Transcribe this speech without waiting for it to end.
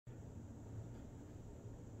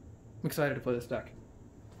I'm excited to play this deck.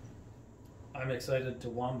 I'm excited to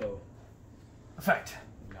wombo. Effect.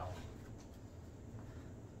 No.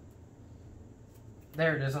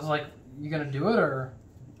 There it is. I was like, you gonna do it or?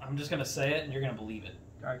 I'm just gonna say it and you're gonna believe it.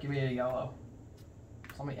 Alright, give me a yellow.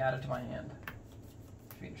 So let me add it to my hand.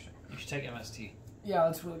 Interesting. You should take MST. Yeah,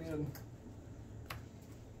 that's really good.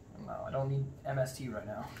 No, I don't need MST right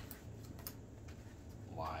now.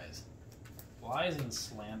 Lies. Lies and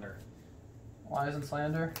slander. Lies and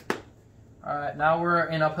slander. Alright, now we're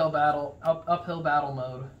in uphill battle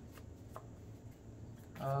mode.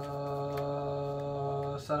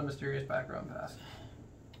 Set a mysterious background pass.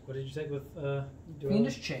 What did you take with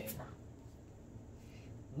Fiendish Chain.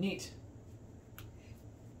 Neat.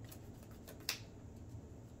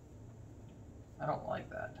 I don't like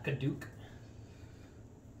that. Kadook.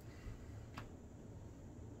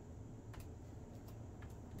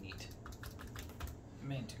 Neat.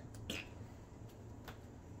 Main two.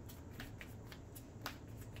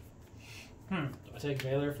 Do I take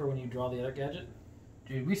Valor for when you draw the other gadget?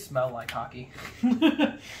 Dude, we smell like hockey.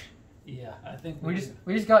 Yeah, I think We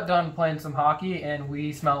just got done playing some hockey and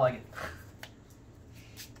we smell like it.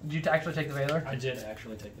 Did you actually take the Valor? I did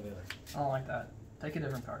actually take the Valor. I don't like that. Take a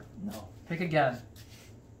different card. No. Pick again.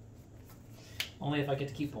 Only if I get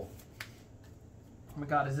to keep both. Oh my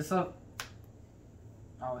god, is this a...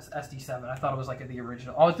 Oh, it's SD7. I thought it was like the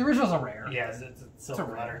original. Oh, the original's a rare. Yeah, it's a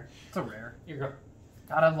rare. It's a rare. Here you go.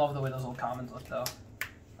 God, I love the way those old commons look, though.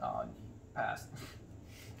 Oh, passed.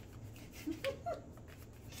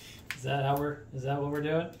 Is that what we're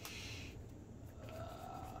doing?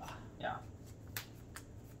 Yeah.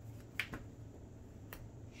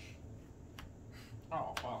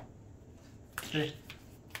 Oh, wow.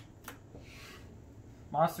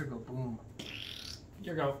 Monster go boom.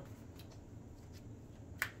 Here you go.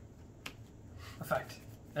 Effect.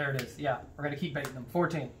 There it is. Yeah, we're going to keep baiting them.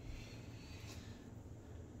 14.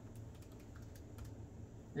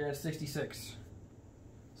 You're at 66.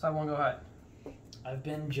 Side one, go ahead. I've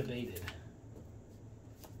been jebaited.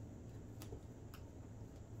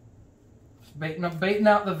 Just baiting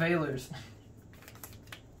out the Valors.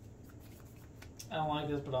 I don't like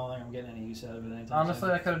this, but I don't think I'm getting any use out of it anytime Honestly,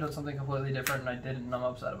 soon. I could have done something completely different and I didn't, and I'm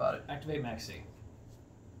upset about it. Activate Maxi.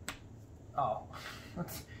 Oh.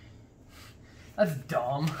 That's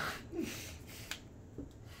dumb.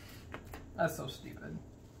 That's so stupid.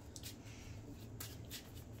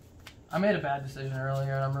 I made a bad decision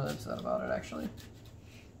earlier and I'm really upset about it, actually.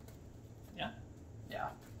 Yeah? Yeah.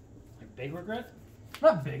 Like big regret?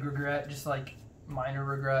 Not big regret, just like minor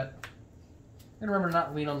regret. And remember to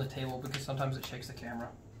not lean on the table because sometimes it shakes the camera.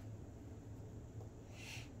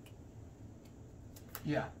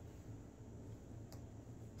 Yeah.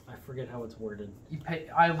 I forget how it's worded. You pay.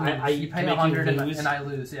 I lose. You pay to make 100 you lose? and I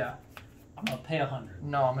lose. Yeah. I'm gonna pay 100.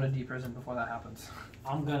 No, I'm gonna deprison before that happens.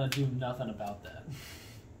 I'm gonna do nothing about that.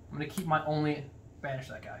 I'm gonna keep my only banish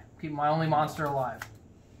that guy. Keep my only monster alive.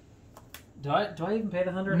 Do I even pay the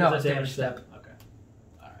 100? No, Or it's is that damage step. Okay.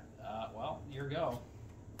 All right. Well, here we go.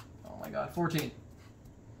 Oh my god, 14.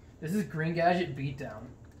 This is Green Gadget Beatdown.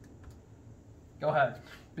 Go ahead.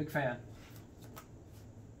 Big fan.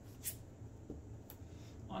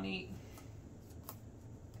 Money.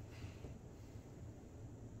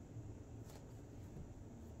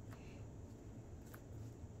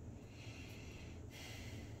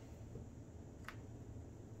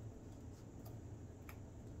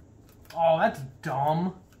 Oh, that's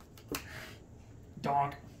dumb.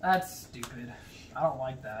 Donk. That's stupid. I don't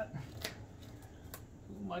like that.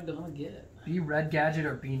 Who am I gonna get? Be Red Gadget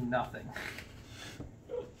or be nothing.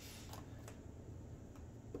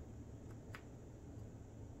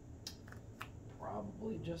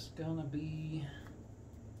 Probably just gonna be...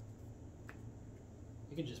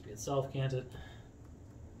 It could just be itself, can't it?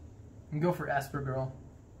 You can go for Esper Girl.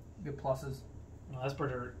 Get pluses. No,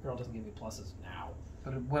 Esper Girl doesn't give me pluses now.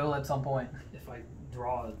 But it will at some point. If I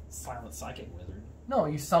draw a Silent Psychic Wizard. No,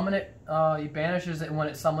 you summon it, you banishes it when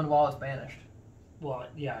it's summoned while it's banished. Well,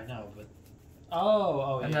 yeah, I know, but...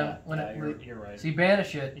 Oh, And yeah. then when You're right. So you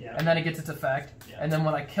banish it, Yeah. and then it gets its effect, Yeah. and then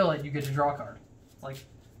when I kill it, you get to draw a card. It's like,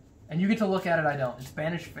 and you get to look at it, I don't. It's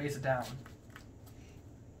banished face down.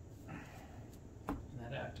 And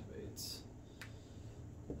that activates.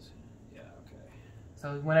 Yeah, okay.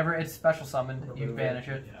 So whenever it's special summoned, you Remove banish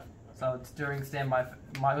it. Yeah. So it's during standby.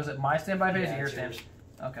 Was it my standby phase or your it's stand? yours.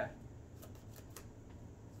 Okay.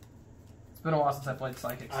 It's been a while since I played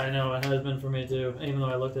Psychics. I know, it has been for me too, even though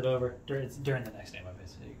I looked it over. It's during the next game, I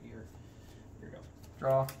basically. Here you go.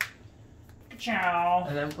 Draw. Ciao!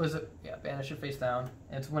 And then was it? Yeah, banish it face down.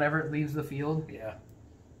 And it's whenever it leaves the field. Yeah.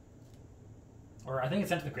 Or I think it's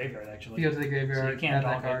sent to the graveyard, actually. You go to the graveyard. So you can't add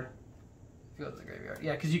that donk it. card. Go to the graveyard.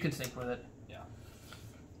 Yeah, because you can sync with it. Yeah.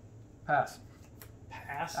 Pass.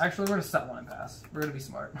 Pass? Actually, we're going to set one and pass. We're going to be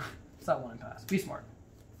smart. Set one and pass. Be smart.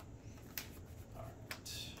 Alright.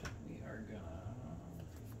 We are gonna...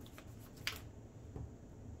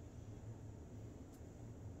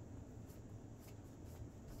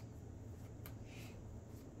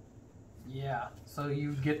 Yeah. So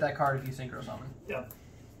you get that card if you synchro summon. Yep.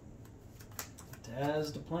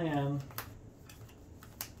 That's the plan.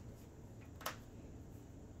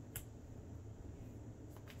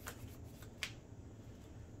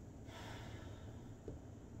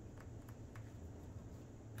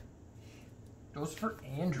 Goes for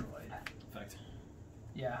Android. Effect.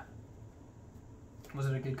 Yeah. Was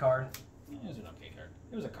it a good card? It was an okay card.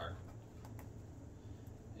 It was a card.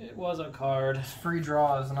 It was a card. It's free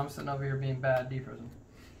draws, and I'm sitting over here being bad. Defrozen.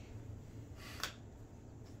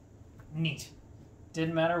 Neat.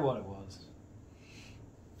 Didn't matter what it was.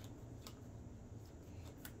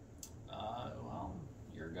 Well,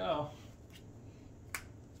 your go.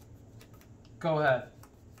 Go ahead.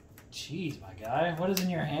 Jeez, my guy. What is in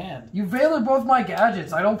your hand? You veiler both my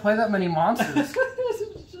gadgets. I don't play that many monsters.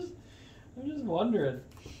 I'm just wondering.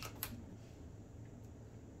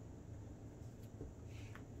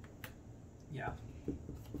 Yeah.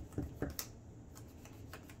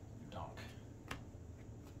 Donk.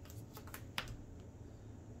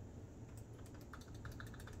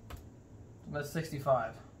 I'm at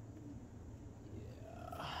 65.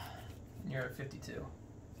 Yeah. And you're at 52.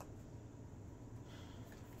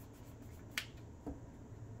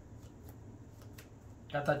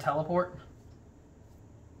 Got that teleport?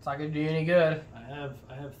 It's not gonna do you any good. I have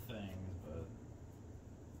things, but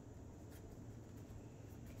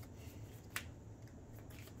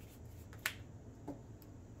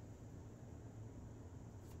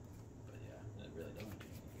yeah, it really doesn't do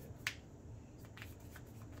any good.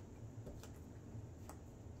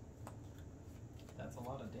 That's a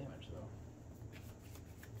lot of damage, though.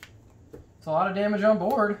 It's a lot of damage on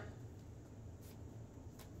board.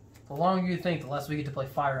 The longer you think, the less we get to play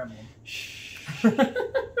Fire Emblem. Shh. I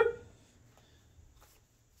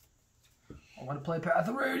want to play Path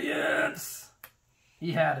of Radiance.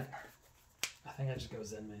 He had it. I think I just go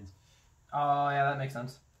Zen mains. Oh, yeah, that makes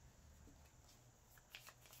sense.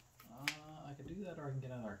 I could do that, or I can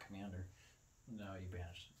get another commander. No, you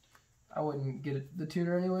banished it. I wouldn't get it, the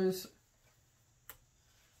tuner anyways.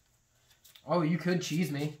 Oh, you could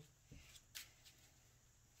cheese me.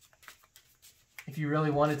 If you really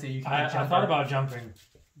wanted to, you could. I thought about jumping,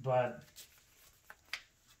 but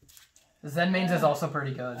Zen mains is also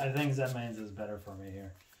pretty good. I think Zen mains is better for me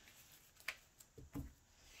here.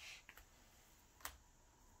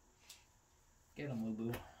 Get him,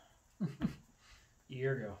 Lubu.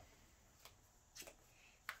 Here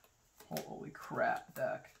go. Holy crap,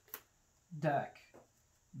 deck.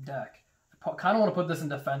 I kind of want to put this in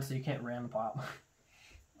defense so you can't ram pop.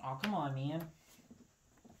 Oh, come on, man.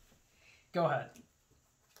 Go ahead.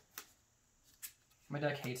 My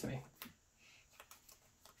deck hates me.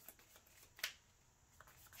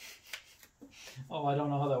 Oh, I don't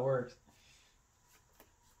know how that works.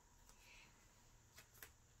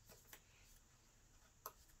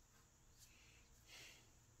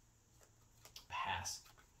 Pass.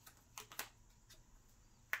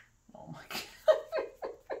 Oh my god.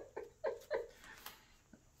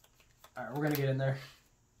 Alright, we're gonna get in there.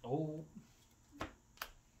 Oh.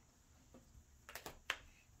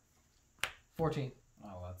 14.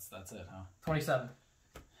 Oh, that's it, huh? 27.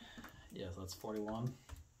 Yes, that's 41.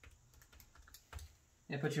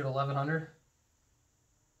 Yeah, put you at 1100.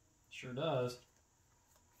 Sure does.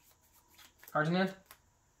 Cards in hand?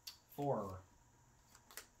 4.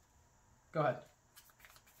 Go ahead.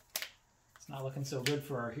 It's not looking so good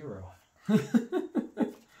for our hero.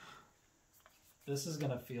 This is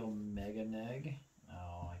gonna feel mega neg.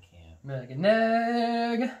 No, I can't. Mega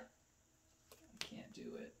neg. I can't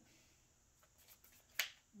do it.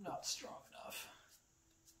 Not strong enough.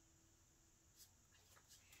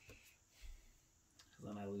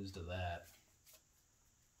 Then I lose to that.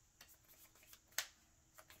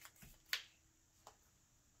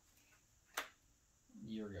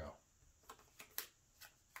 Year ago.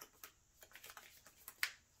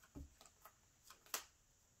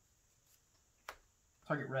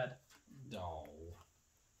 Target red. Oh.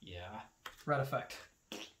 Yeah. Red effect.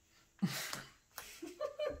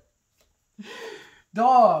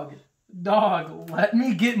 Dog, let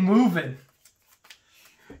me get moving.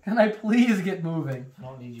 Can I please get moving? I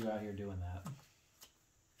don't need you out here doing that.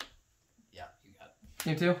 Yeah, you got it.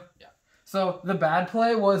 Game 2? Yeah. So the bad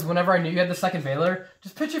play was whenever I knew you had the second Veiler,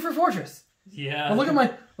 just pitch it for Fortress. Yeah. But look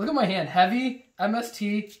at my hand. Heavy,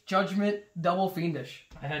 MST, Judgment, double Fiendish.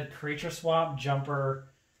 I had Creature Swap, Jumper,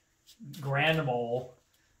 Grand Mole,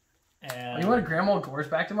 and You want a Grand Mole Gorge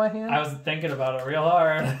back to my hand? I was thinking about it real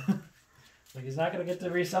hard. Like, he's not going to get to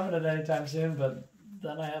resummon it anytime soon, but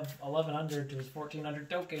then I have 1,100 to his 1,400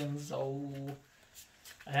 tokens, so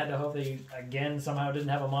I had to hope that you, again, somehow didn't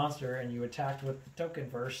have a monster and you attacked with the token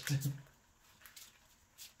first.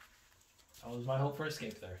 That was my hope for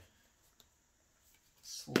escape there.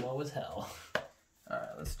 Slow as hell. Alright,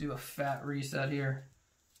 let's do a fat reset here.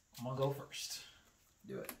 I'm going to go first.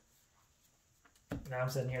 Do it. Now I'm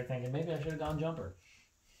sitting here thinking, maybe I should have gone Jumper.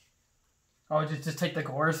 Oh, just take the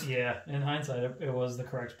Gorse? Yeah, in hindsight, it was the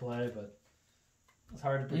correct play, but it's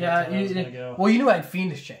hard to predict Yeah, how I was going to go. Well, you knew I had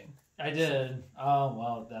Fiendish Chain. I did. Oh,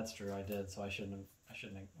 well, that's true. I did, so I shouldn't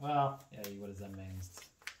have. Well, yeah, you would have done mains.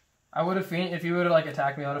 I would have if you would have like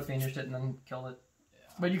attacked me, I would have Fiendished it and then killed it. Yeah.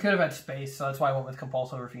 But you could have had space, so that's why I went with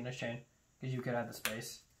Compulse over Fiendish Chain. Because you could have the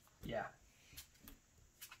space. Yeah.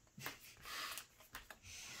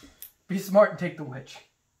 Be smart and take the Witch.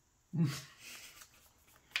 You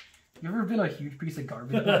ever been a huge piece of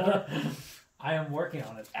garbage before? I am working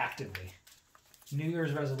on it actively. New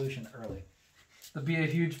Year's resolution early. To be a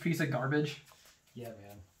huge piece of garbage? Yeah,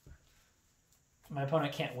 man. My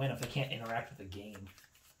opponent can't win if they can't interact with the game.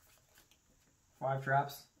 5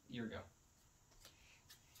 traps? Here we go.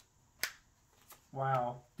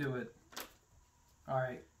 Wow. Do it.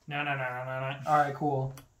 Alright. No. Alright,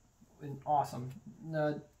 cool. Awesome.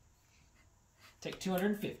 Take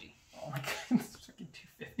 250. Oh my god, it's freaking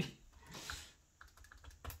 250.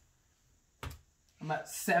 I'm at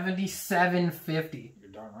 7750. You're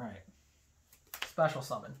darn right. Special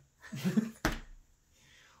summon.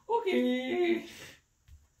 Okay.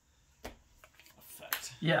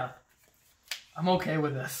 Effect. Yeah. I'm okay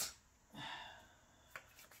with this.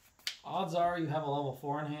 Odds are you have a level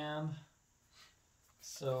 4 in hand.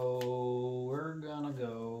 So we're gonna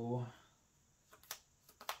go.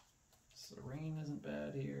 Serene isn't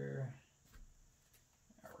bad here.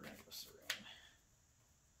 Yeah, we're gonna go Serene.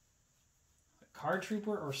 Card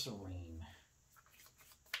Trooper or Serene?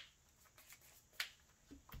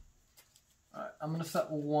 Alright, I'm gonna set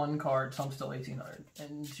 1 card, so I'm still 1800.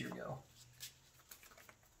 And here you go.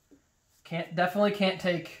 Definitely can't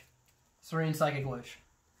take Serene Psychic Wish.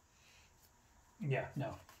 Yeah,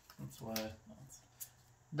 no. That's why.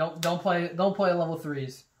 Don't play level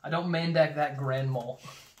 3s. I don't main deck that Grand Mole.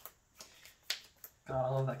 God, I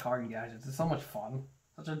love that card, you guys. It's so much fun.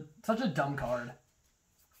 Such a dumb card.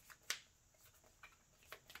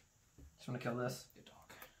 Just want to kill this. Good dog.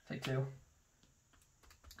 Take 2.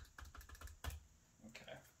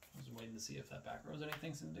 Okay. I was waiting to see if that back rows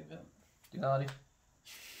anything significant. Duality.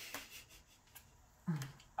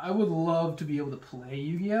 I would love to be able to play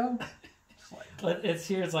Yu-Gi-Oh! But it's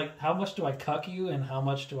here, it's like, how much do I cuck you and how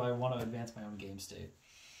much do I want to advance my own game state?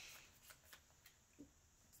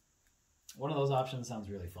 One of those options sounds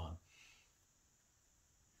really fun.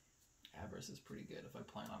 Avarice is pretty good if I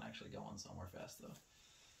plan on actually going somewhere fast, though.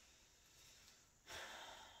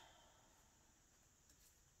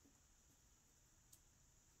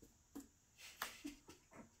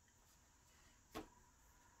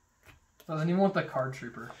 Doesn't even want the Card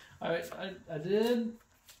Trooper. I did,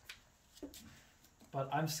 but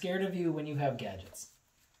I'm scared of you when you have gadgets.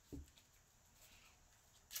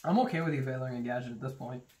 I'm okay with you failing a gadget at this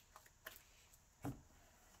point.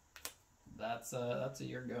 That's a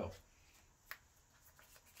year go.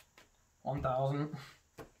 1000.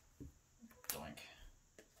 Doink.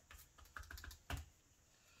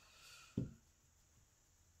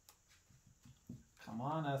 Come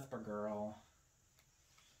on, Esper girl.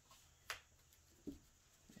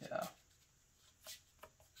 Yeah.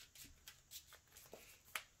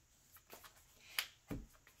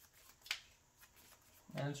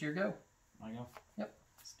 And it's your go. I go. Yep.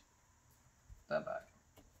 That back.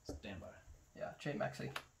 Stand by. Yeah, chain Maxi.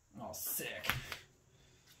 Oh, sick.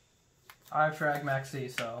 I have Shrag Maxi,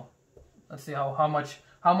 so let's see how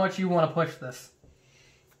much you want to push this.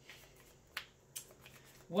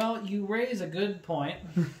 Well, you raise a good point.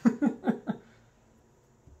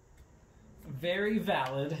 Very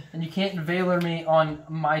valid. And you can't Veiler me on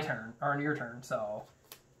my turn, or on your turn, so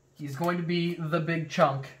he's going to be the big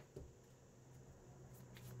chunk.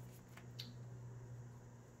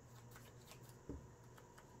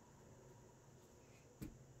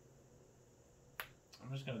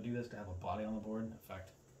 I'm just going to do this to have a body on the board. In fact,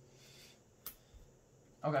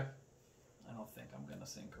 Okay. I don't think I'm going to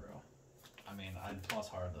synchro. I mean, I'd plus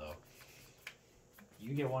hard, though.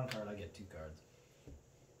 You get 1 card, I get 2 cards.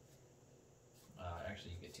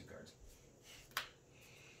 Actually, you get 2 cards.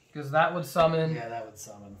 Because that would summon. Yeah, that would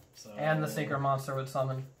summon. So. And the Synchro Monster would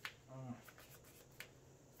summon.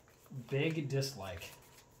 Big dislike.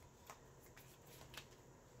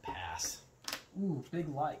 Pass. Ooh, big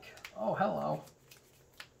like. Oh, hello.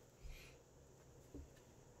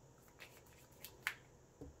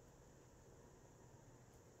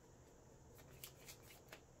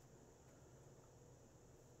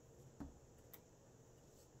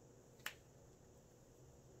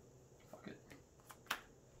 Fuck it.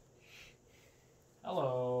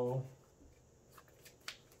 Hello.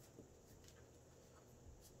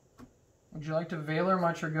 Would you like to Valor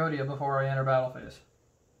my Trigodia before I enter battle phase?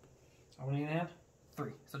 How many in hand?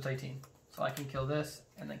 3, so it's 18. So I can kill this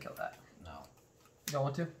and then kill that. No. You don't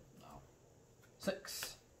want to? No.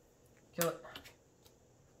 6. Kill it.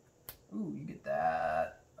 Ooh, you get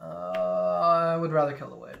that. I would rather kill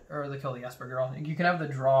the Wit, or kill the Esper Girl. You can have the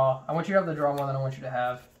draw. I want you to have the draw more than I want you to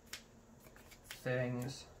have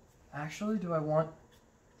things. Actually, do I want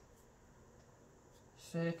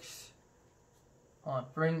 6? Hold on,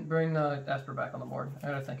 bring the Esper back on the board. I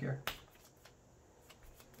gotta think here.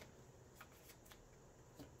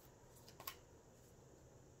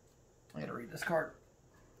 I gotta read this card.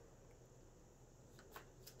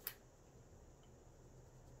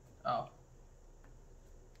 Oh.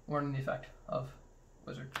 Warning the effect of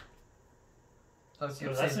Wizard. So it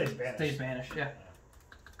stays banished, yeah.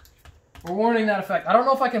 We're warning that effect. I don't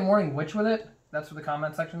know if I can warning Witch with it. That's for the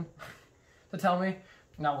comment section to tell me.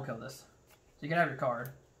 Now we'll kill this. So you can have your card.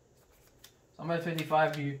 So I'm at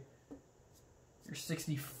 55, you're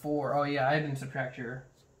 64. Oh yeah, I didn't subtract your,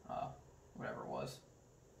 whatever it was.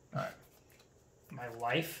 Alright. My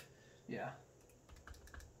life? Yeah.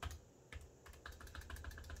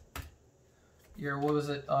 You're, what was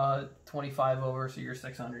it, 25 over, so you're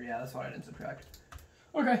 600. Yeah, that's what I didn't subtract.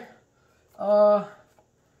 Okay. Oh,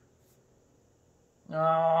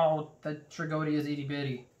 the Trigodia is itty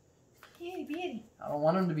bitty. Itty bitty. I don't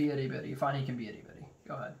want him to be itty bitty. Fine, he can be itty bitty.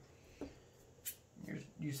 Go ahead.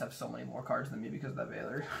 You just have so many more cards than me because of that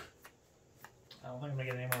Valor. I don't think I'm going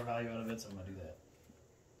to get any more value out of it, so I'm going to do that.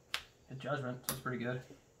 Hit Judgment, so it's pretty good.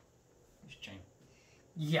 You should chain.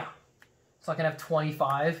 Yeah. So I can have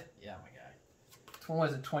 25. Yeah, my guy. What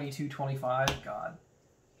was it, 22, 25? God.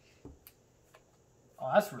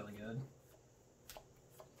 Oh, that's really good.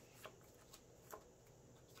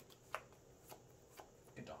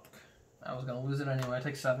 Good dog. I was going to lose it anyway. I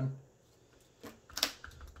take 7.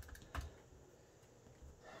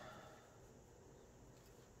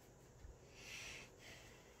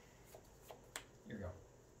 Here we go.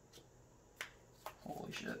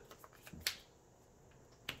 Holy shit.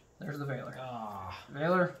 There's the Valor. Ah.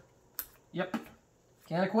 Valor. Yep.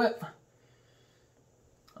 Can't equip.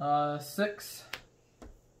 6.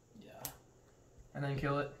 Yeah. And then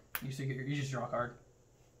kill it. You just draw a card.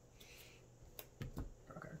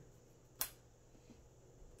 Draw a card.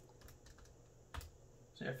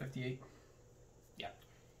 So you're 58. Yeah.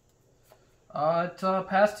 It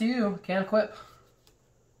pass to you. Can't equip.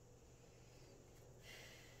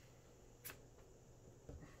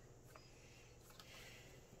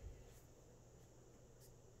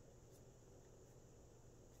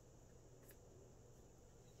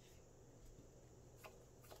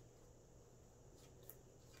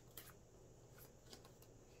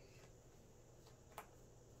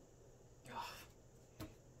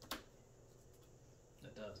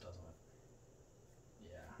 It does, doesn't it?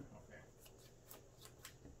 Yeah, okay.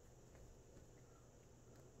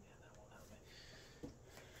 Yeah, that won't help me.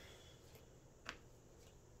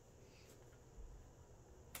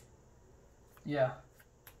 Yeah.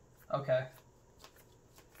 Okay.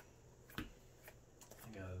 I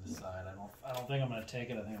gotta decide. I don't think I'm gonna take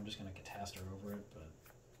it. I think I'm just gonna Catastor over it, but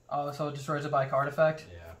Oh, so it destroys it by card effect?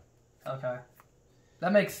 yeah. Okay.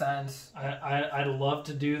 That makes sense. I'd love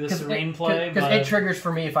to do the Serene play, because but it triggers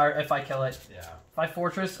for me if I kill it. yeah. If I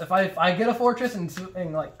fortress, if I get a fortress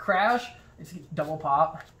and like crash, it's double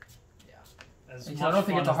pop. Yeah. I don't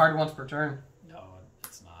think it's a hard once per turn. No,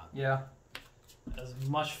 it's not. Yeah. As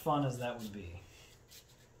much fun as that would be,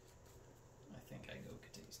 I think I go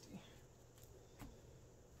Catasty.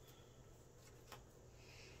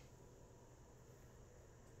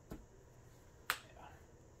 Yeah.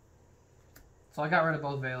 So I got rid of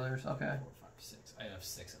both Valors. Okay. 4, 5, 6. I have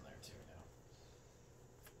 6 in there too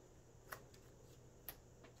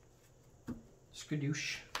now.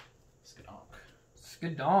 Skadoosh. Skadonk.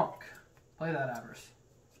 Skadonk. Play that Avarice.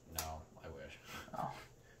 No, I wish. Oh.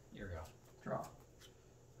 Here we go. Draw.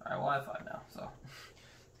 Alright, well I have 5 now, so.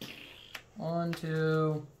 1,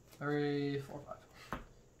 2, 3, 4, 5.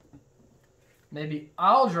 Maybe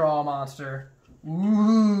I'll draw a monster.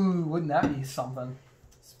 Ooh, wouldn't that be something?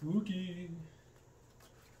 Spooky.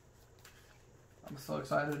 I'm so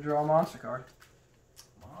excited to draw a monster card.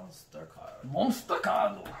 Monster card. Monster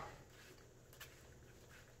card!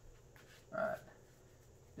 Alright.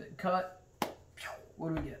 Big cut.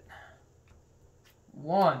 What do we get?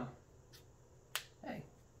 1. Hey.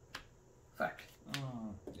 Effect.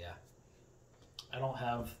 Yeah. I don't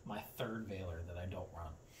have my third Veiler that I don't run.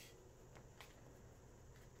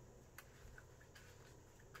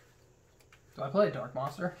 Do I play a Dark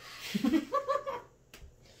Monster?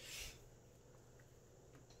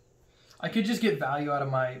 I could just get value out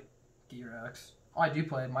of my D-Rex. Oh, I do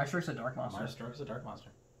play it. Maestro's a Dark Monster. Maestro's a Dark Monster.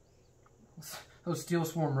 Oh, Steel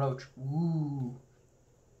Swarm Roach. Ooh.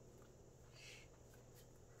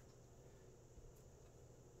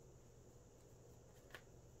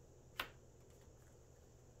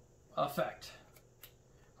 Effect.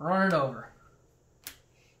 Run it over.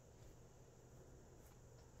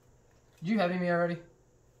 Did you heavy me already?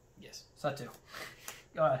 Yes. Set 2.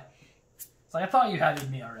 Go ahead. It's like I thought you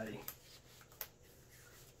heavied me already.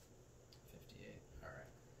 58. Alright.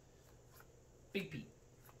 Big Pete.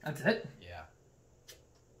 That's it? Yeah.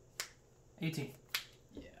 18.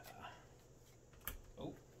 Yeah.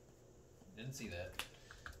 Oh. Didn't see that.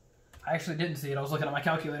 I actually didn't see it. I was looking at my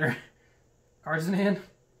calculator. Cards in hand.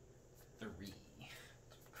 3.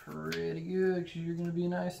 Pretty good, because you're going to be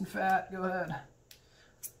nice and fat. Go ahead.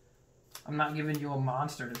 I'm not giving you a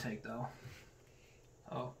monster to take, though.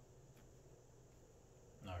 Oh.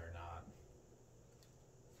 No, you're not.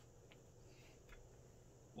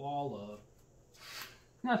 Wall up.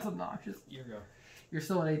 That's obnoxious. Here you go. You're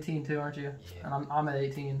still at 18, too, aren't you? Yeah. And I'm at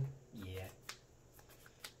 18. Yeah.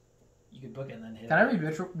 You could book it and then hit Can I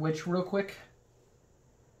read which real quick?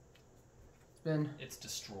 It's been... It's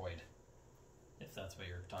destroyed. If that's what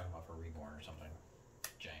you're talking about for Reborn or something.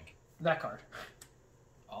 Jank. That card.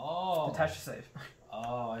 Oh. Detach to save.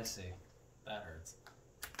 Oh, I see. That hurts.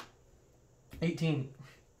 18.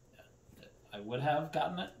 Yeah. I would have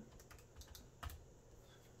gotten it.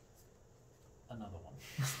 Another one.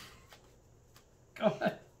 Go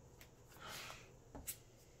ahead.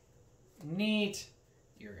 Neat.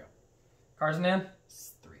 Here we go. Cards in hand.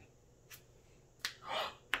 3.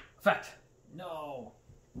 Effect. No.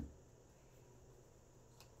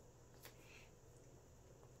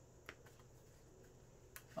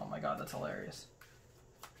 Oh my god, that's hilarious.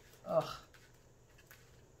 Ugh.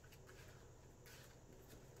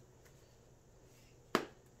 God,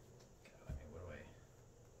 I mean, what do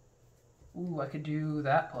I... Ooh, I could do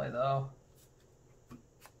that play, though.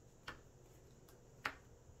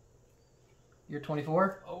 You're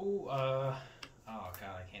 24? Oh, oh god,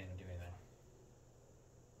 I can't even do anything.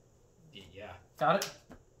 Yeah. Got it?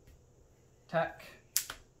 Attack.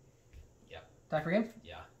 Yep. Attack for game?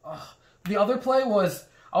 Yeah. Ugh. The other play was,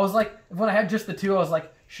 I was like, when I had just the 2, I was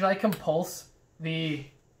like, should I compulse the...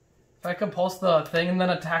 If I compulse the thing and then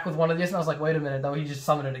attack with one of these, and I was like, wait a minute, though, he just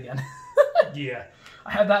summoned it again. Yeah.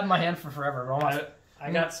 I had that in my hand for forever.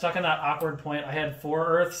 I got stuck in that awkward point. I had 4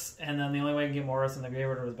 Earths, and then the only way I could get more Earths in the grave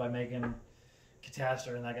order was by making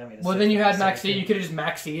Catastrophe, and that got me to 6. Then you had Max Seed. You could have just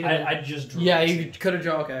Max Seed. I just drew. Yeah, you could have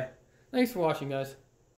drawn. Okay. Thanks for watching, guys.